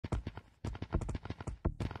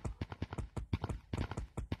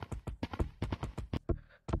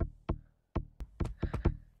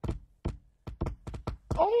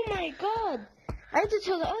Oh my god! I have to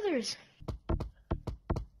tell the others.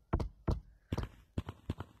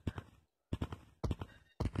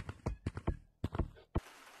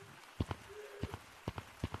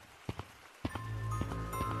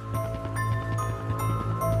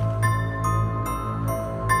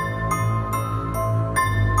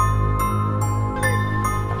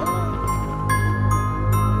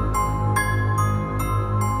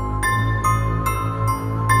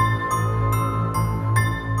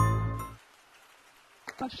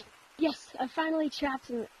 Yes, I finally trapped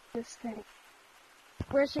him in this thing.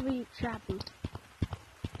 Where should we trap him?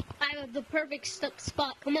 I have the perfect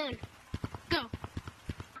spot. Come on. Go.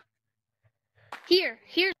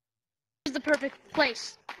 Here's the perfect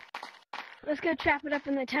place. Let's go trap it up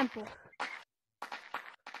in the temple.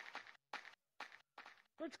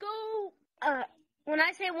 Let's go. When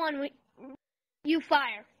I say one, you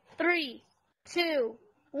fire. 3, 2,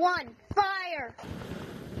 1, fire!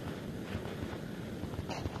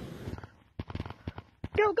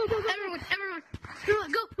 Go, go, go, go. Everyone. Go,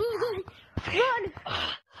 go. Run.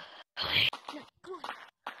 No, come on.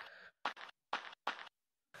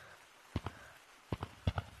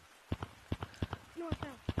 North,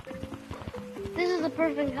 south. This is the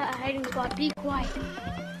perfect hiding spot. Be quiet.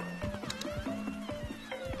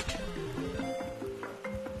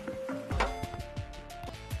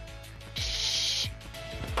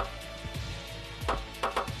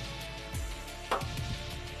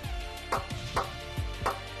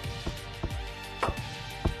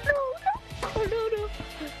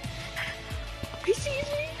 He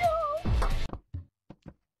sees me,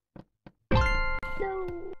 no!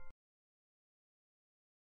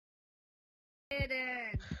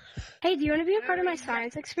 Hey, do you want to be a part of my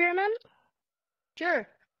science experiment? Sure.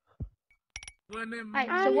 Alright,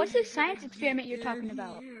 so what's the science experiment you're talking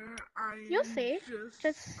about? You'll see.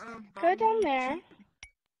 Just go down there.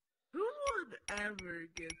 Who would ever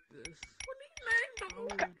get this?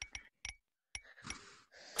 $29.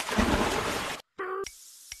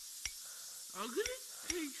 I'm gonna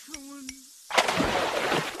take someone.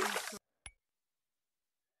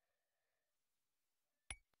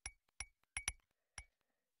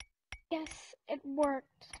 Yes, it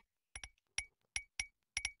worked.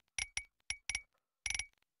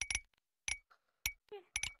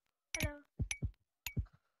 Hello.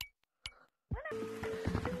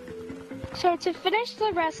 So to finish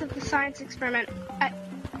the rest of the science experiment, what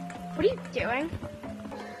are you doing?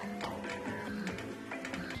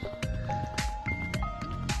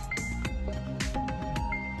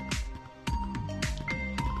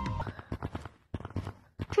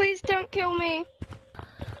 Please don't kill me.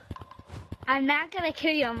 I'm not gonna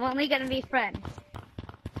kill you, I'm only gonna be friends.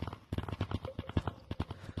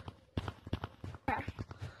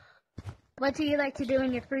 What do you like to do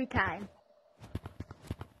in your free time?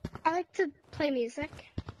 I like to play music.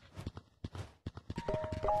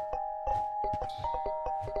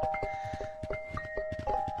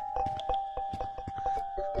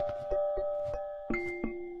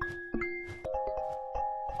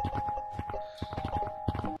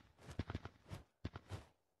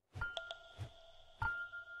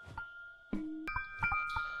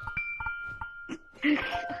 You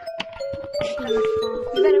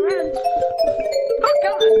better run. Oh,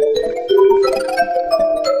 God.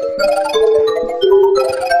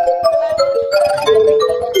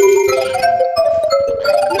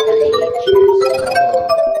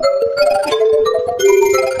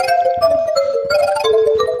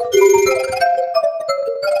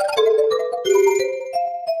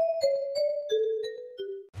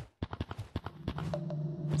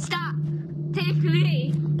 Stop! Take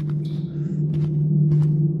me!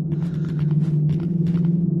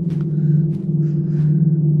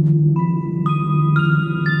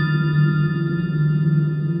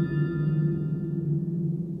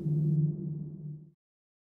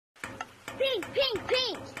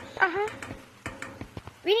 Pink! Uh-huh.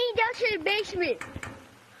 We need to go to the basement.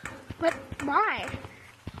 But why?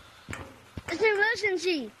 It's an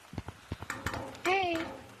emergency. Hey.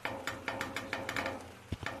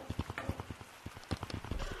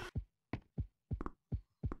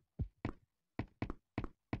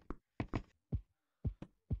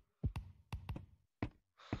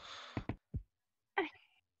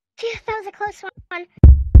 Phew, that was a close one.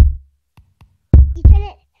 You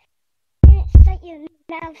didn't set your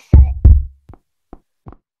mouth shut.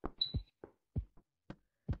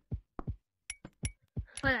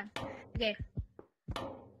 Hold on. Okay.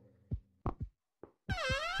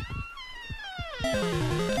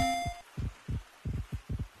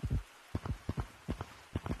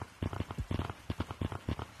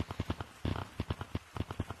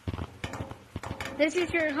 This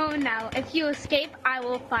is your home now. If you escape, I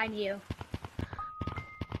will find you.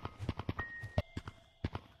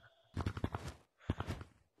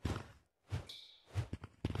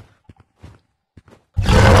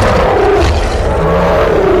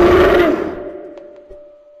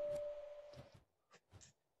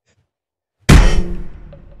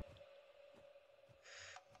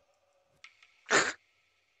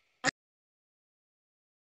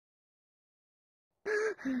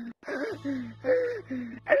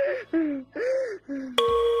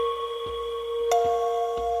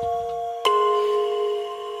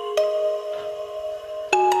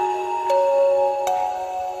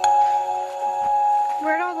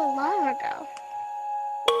 Where'd all the lava go?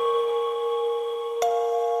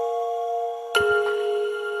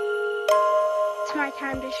 It's my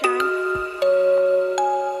time to shine.